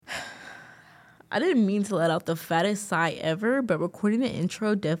I didn't mean to let out the fattest sigh ever, but recording the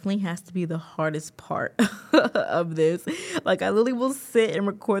intro definitely has to be the hardest part of this. Like, I literally will sit and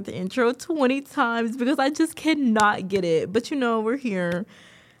record the intro 20 times because I just cannot get it. But we're here.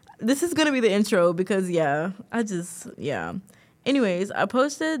 This is going to be the intro because, yeah. Anyways, I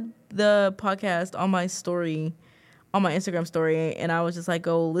posted the podcast on my story, on my Instagram story, and I was just like,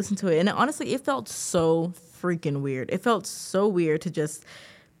 go listen to it. And honestly, it felt so freaking weird. It felt so weird to just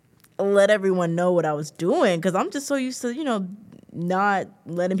let everyone know what I was doing because I'm just so used to, not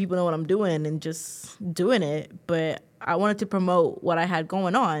letting people know what I'm doing and just doing it. But I wanted to promote what I had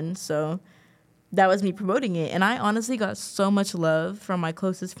going on, so that was me promoting it. And I honestly got so much love from my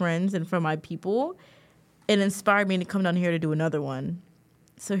closest friends and from my people. It inspired me to come down here to do another one.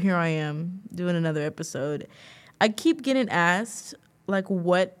 So here I am doing another episode. I keep getting asked like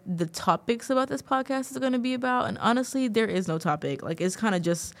what the topics about this podcast is going to be about. And honestly, there is no topic. Like, it's kind of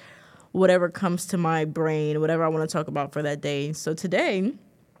just whatever comes to my brain, whatever I want to talk about for that day. So today,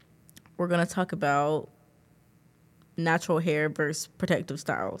 we're going to talk about natural hair versus protective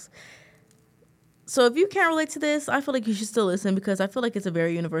styles. So if you can't relate to this, I feel like you should still listen because I feel like it's a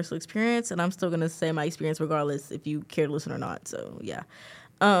very universal experience, and I'm still going to say my experience regardless if you care to listen or not. So, yeah.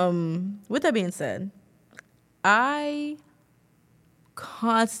 With that being said, I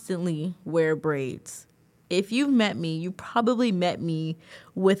constantly wear braids. If you've met me, you probably met me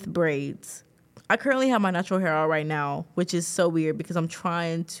with braids. I currently have my natural hair out right now, which is so weird because I'm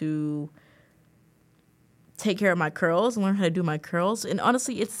trying to take care of my curls and learn how to do my curls. And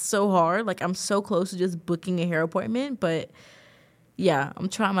honestly, it's so hard. Like, I'm so close to just booking a hair appointment, but yeah, I'm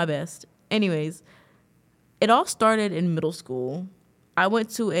trying my best. Anyways, it all started in middle school. I went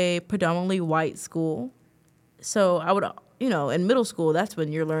to a predominantly white school. So I would, in middle school, that's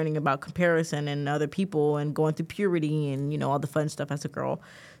when you're learning about comparison and other people and going through puberty and, all the fun stuff as a girl.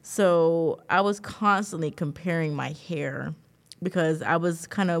 So I was constantly comparing my hair because I was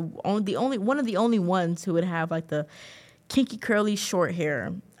kind of one of the only ones who would have like the kinky curly short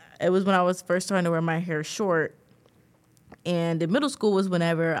hair. It was when I was first starting to wear my hair short. And in middle school was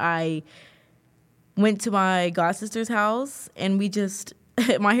whenever I went to my god sister's house and we just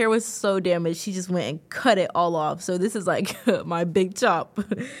my hair was so damaged, she just went and cut it all off. So this is like my big chop.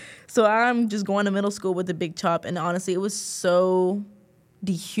 So I'm just going to middle school with the big chop. And honestly, it was so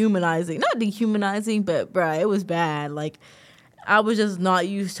dehumanizing. Not dehumanizing, but bruh, it was bad. Like, I was just not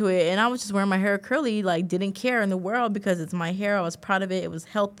used to it. And I was just wearing my hair curly, like didn't care in the world because it's my hair. I was proud of it. It was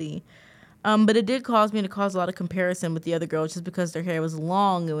healthy. But it did cause me to cause a lot of comparison with the other girls just because their hair was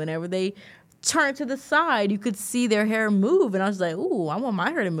long. And whenever they turned to the side, you could see their hair move. And I was like, ooh, I want my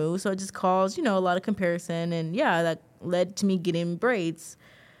hair to move. So it just caused, a lot of comparison. And yeah, that led to me getting braids.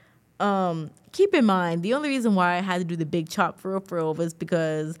 Keep in mind, the only reason why I had to do the big chop for real was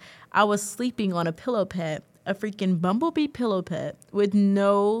because I was sleeping on a pillow pet, a freaking bumblebee pillow pet with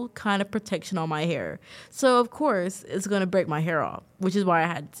no kind of protection on my hair. So of course it's going to break my hair off, which is why I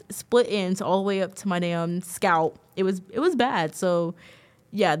had split ends all the way up to my damn scalp. It was bad. So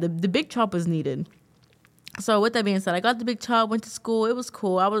yeah, the big chop was needed. So with that being said, I got the big chop, went to school. It was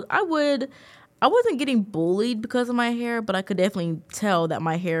cool. I wasn't getting bullied because of my hair, but I could definitely tell that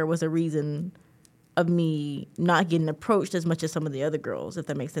my hair was a reason of me not getting approached as much as some of the other girls, if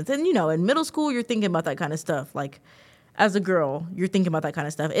that makes sense. And, in middle school, you're thinking about that kind of stuff. Like, as a girl, you're thinking about that kind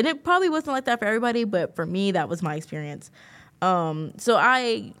of stuff. And it probably wasn't like that for everybody, but for me, that was my experience. So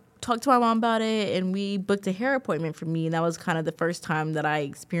I talked to my mom about it, and we booked a hair appointment for me, and that was kind of the first time that I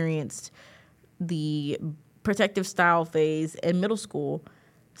experienced the protective style phase in middle school.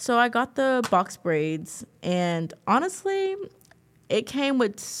 So I got the box braids, and honestly, it came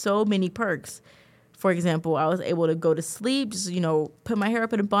with so many perks. For example, I was able to go to sleep, just, put my hair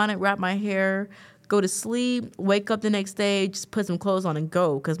up in a bonnet, wrap my hair, go to sleep, wake up the next day, just put some clothes on and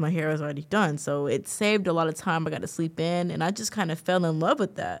go because my hair was already done. So it saved a lot of time. I got to sleep in, and I just kind of fell in love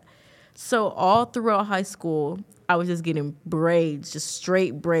with that. So all throughout high school, I was just getting braids, just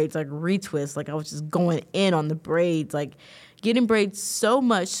straight braids, like retwists. Like, I was just going in on the braids, like getting braids so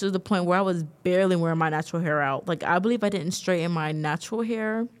much to the point where I was barely wearing my natural hair out. Like, I believe I didn't straighten my natural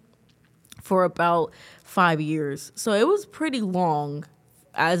hair for about 5 years. So it was pretty long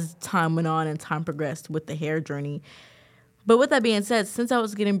as time went on and time progressed with the hair journey. But with that being said, since I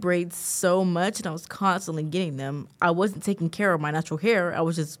was getting braids so much and I was constantly getting them, I wasn't taking care of my natural hair. I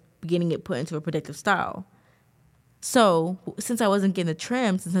was just getting it put into a protective style. So since I wasn't getting the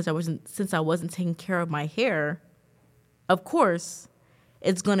trims and since I wasn't taking care of my hair, of course,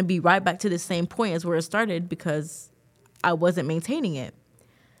 it's going to be right back to the same point as where it started because I wasn't maintaining it.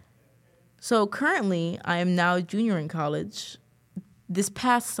 So currently, I am now a junior in college. this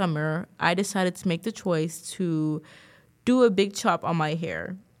past summer, I decided to make the choice to do a big chop on my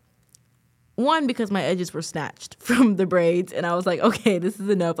hair. One, because my edges were snatched from the braids, and I was like, okay, this is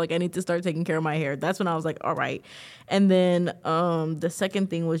enough. Like, I need to start taking care of my hair. That's when I was like, all right. And then the second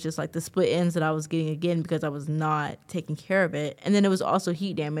thing was just like the split ends that I was getting again because I was not taking care of it. And then it was also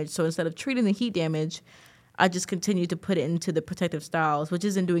heat damage. So instead of treating the heat damage, I just continued to put it into the protective styles, which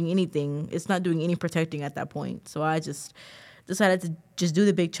isn't doing anything. It's not doing any protecting at that point. So I just decided to just do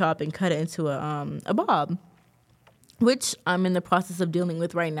the big chop and cut it into a bob, which I'm in the process of dealing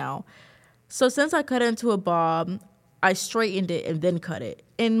with right now. So since I cut it into a bob, I straightened it and then cut it.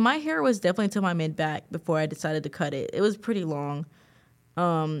 And my hair was definitely to my mid-back before I decided to cut it. It was pretty long.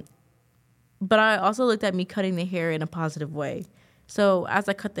 But I also looked at me cutting the hair in a positive way. So as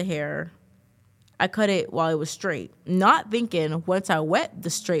I cut the hair, I cut it while it was straight, not thinking once I wet the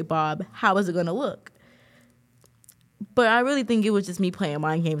straight bob, how is it going to look? But I really think it was just me playing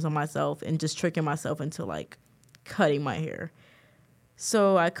mind games on myself and just tricking myself into like cutting my hair.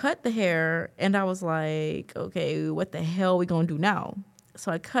 So I cut the hair and I was like, okay, what the hell are we going to do now?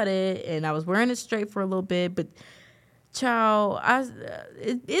 So I cut it and I was wearing it straight for a little bit, but child,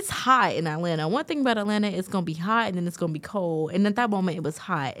 it's hot in Atlanta. One thing about Atlanta, it's going to be hot and then it's going to be cold. And at that moment it was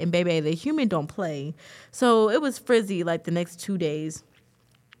hot and baby, the humid don't play. So it was frizzy like the next 2 days.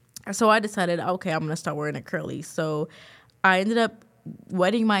 So I decided, okay, I'm going to start wearing it curly. So I ended up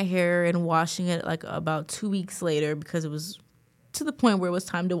wetting my hair and washing it like about 2 weeks later because it was to the point where it was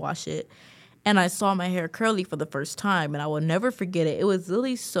time to wash it. And I saw my hair curly for the first time, and I will never forget it. It was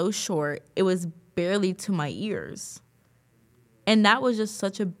literally so short. It was barely to my ears. And that was just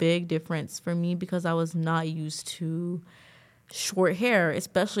such a big difference for me because I was not used to short hair,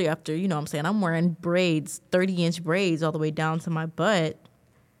 especially after, you know what I'm saying, I'm wearing braids, 30-inch braids all the way down to my butt.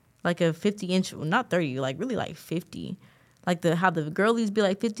 Like a 50-inch, well, not 30, like really like 50. Like how the girlies be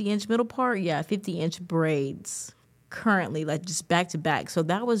like 50-inch middle part. Yeah, 50-inch braids currently, like just back to back. So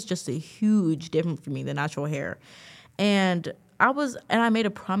that was just a huge difference for me, the natural hair. And I made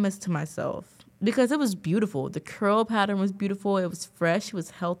a promise to myself because it was beautiful. The curl pattern was beautiful. It was fresh. It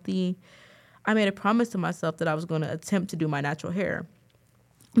was healthy. I made a promise to myself that I was going to attempt to do my natural hair.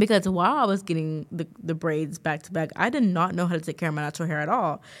 Because while I was getting the braids back to back, I did not know how to take care of my natural hair at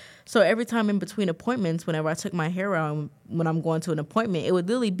all. So every time in between appointments, whenever I took my hair out when I'm going to an appointment, it would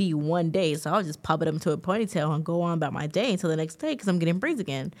literally be one day. So I would just pop it up into a ponytail and go on about my day until the next day because I'm getting braids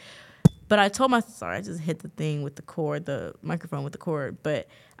again. But I told myself, sorry, I just hit the thing with the cord, the microphone with the cord. But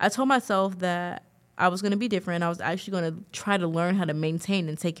I told myself that I was going to be different. I was actually going to try to learn how to maintain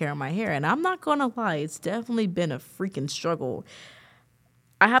and take care of my hair. And I'm not going to lie, it's definitely been a freaking struggle.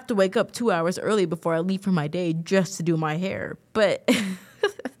 I have to wake up 2 hours early before I leave for my day just to do my hair. But,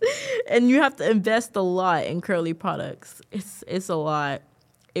 and you have to invest a lot in curly products. It's a lot.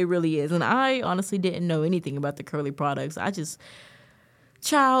 It really is. And I honestly didn't know anything about the curly products.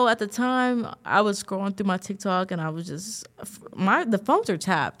 Child, at the time, I was scrolling through my TikTok and I was just, the phones are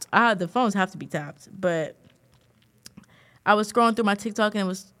tapped. The phones have to be tapped. But I was scrolling through my TikTok and it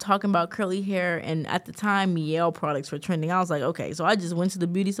was talking about curly hair. And at the time, Mielle products were trending. I was like, okay. So I just went to the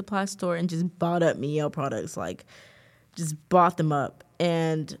beauty supply store and just bought up Mielle products. Like, just bought them up.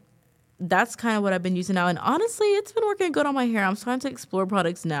 And that's kind of what I've been using now. And honestly, it's been working good on my hair. I'm starting to explore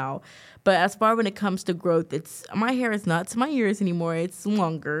products now. But as far when it comes to growth, my hair is not to my ears anymore. It's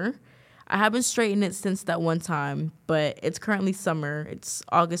longer. I haven't straightened it since that one time. But it's currently summer. It's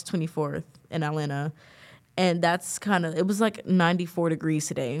August 24th in Atlanta. And that's it was like 94 degrees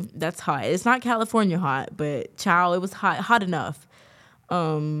today. That's hot. It's not California hot, but child, it was hot enough.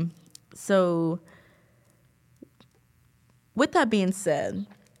 So with that being said,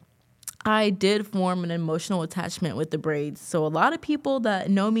 I did form an emotional attachment with the braids. So a lot of people that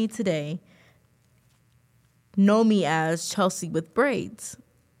know me today know me as Chelsea with braids.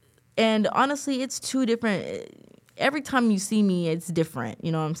 And honestly, it's two different. Every time you see me, it's different.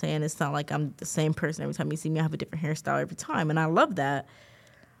 You know what I'm saying? It's not like I'm the same person. Every time you see me, I have a different hairstyle every time. And I love that.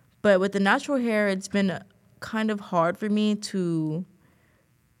 But with the natural hair, it's been kind of hard for me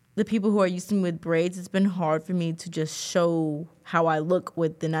the people who are used to me with braids, it's been hard for me to just show how I look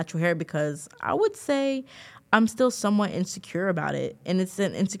with the natural hair because I would say I'm still somewhat insecure about it. And it's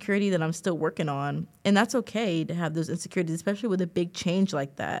an insecurity that I'm still working on. And that's okay to have those insecurities, especially with a big change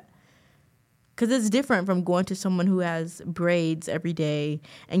like that. Because it's different from going to someone who has braids every day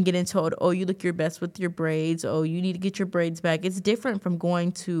and getting told, oh, you look your best with your braids. Oh, you need to get your braids back. It's different from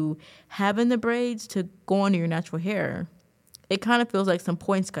going to having the braids to going to your natural hair. It kind of feels like some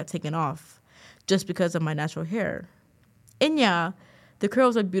points got taken off just because of my natural hair. And yeah, the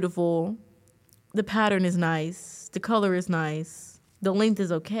curls are beautiful. The pattern is nice. The color is nice. The length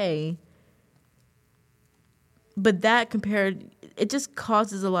is okay. But it just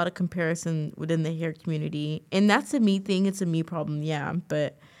causes a lot of comparison within the hair community. And that's a me thing. It's a me problem, yeah.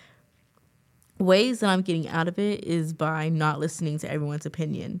 But ways that I'm getting out of it is by not listening to everyone's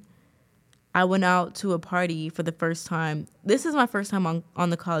opinion. I went out to a party for the first time. This is my first time on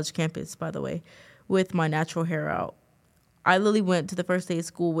the college campus, by the way, with my natural hair out. I literally went to the first day of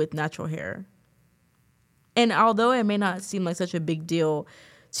school with natural hair. And although it may not seem like such a big deal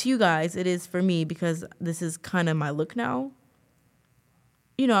to you guys, it is for me because this is kind of my look now.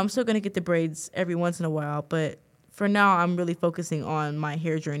 You know, I'm still going to get the braids every once in a while, but for now, I'm really focusing on my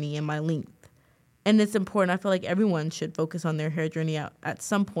hair journey and my length. And it's important. I feel like everyone should focus on their hair journey at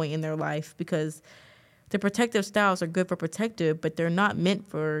some point in their life because the protective styles are good for protective, but they're not meant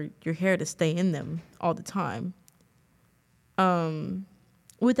for your hair to stay in them all the time.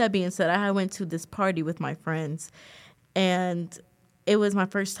 With that being said, I went to this party with my friends, and it was my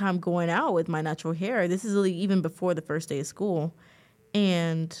first time going out with my natural hair. This is really even before the first day of school.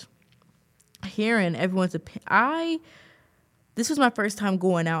 And hearing everyone's opinion, this was my first time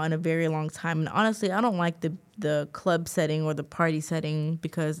going out in a very long time. And honestly, I don't like the club setting or the party setting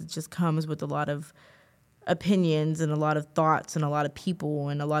because it just comes with a lot of opinions and a lot of thoughts and a lot of people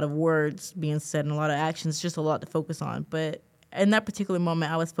and a lot of words being said and a lot of actions, just a lot to focus on. But in that particular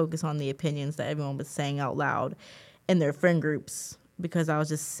moment, I was focused on the opinions that everyone was saying out loud in their friend groups because I was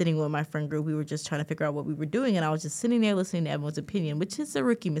just sitting with my friend group. We were just trying to figure out what we were doing, and I was just sitting there listening to everyone's opinion, which is a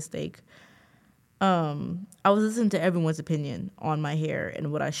rookie mistake. I was listening to everyone's opinion on my hair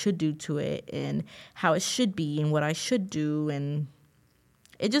and what I should do to it and how it should be and what I should do, and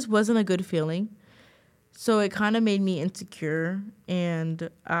it just wasn't a good feeling. So it kind of made me insecure, and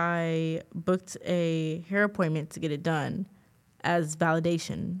I booked a hair appointment to get it done as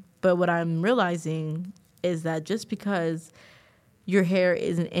validation. But what I'm realizing is that just because your hair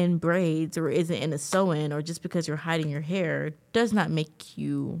isn't in braids or isn't in a sew-in or just because you're hiding your hair does not make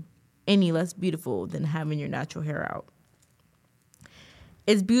you any less beautiful than having your natural hair out.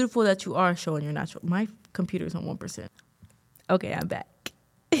 It's beautiful that you are showing your natural. My computer is on 1%. Okay, I'm back.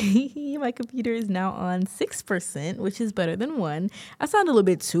 My computer is now on 6%, which is better than 1. I sound a little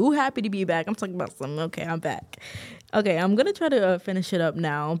bit too happy to be back. I'm talking about something. Okay, I'm back. Okay, I'm gonna try to finish it up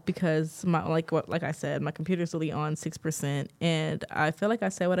now because like I said, my computer's really on 6%, and I feel like I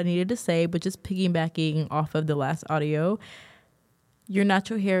said what I needed to say. But just piggybacking off of the last audio, your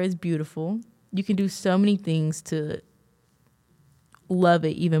natural hair is beautiful. You can do so many things to love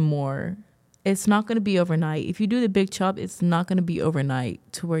it even more. It's not going to be overnight. If you do the big chop, it's not going to be overnight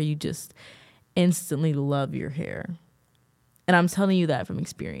to where you just instantly love your hair. And I'm telling you that from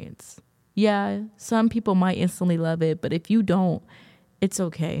experience. Yeah, some people might instantly love it, but if you don't, it's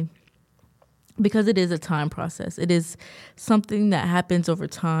okay. Because it is a time process. It is something that happens over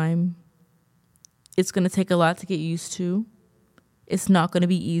time. It's going to take a lot to get used to. It's not going to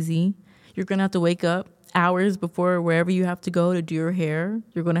be easy. You're going to have to wake up hours before wherever you have to go to do your hair.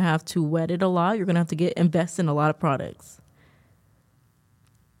 You're going to have to wet it a lot. You're going to have to invest in a lot of products.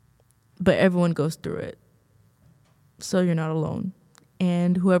 But everyone goes through it. So you're not alone.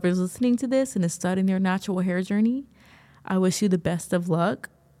 And whoever's listening to this and is starting their natural hair journey, I wish you the best of luck.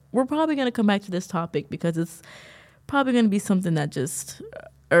 We're probably going to come back to this topic because it's probably going to be something that just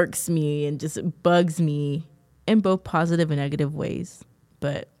irks me and just bugs me in both positive and negative ways.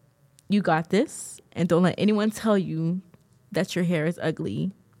 But you got this, and don't let anyone tell you that your hair is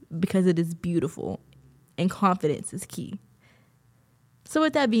ugly because it is beautiful, and confidence is key. So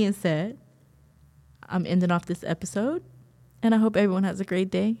with that being said, I'm ending off this episode, and I hope everyone has a great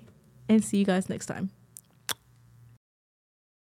day, and see you guys next time.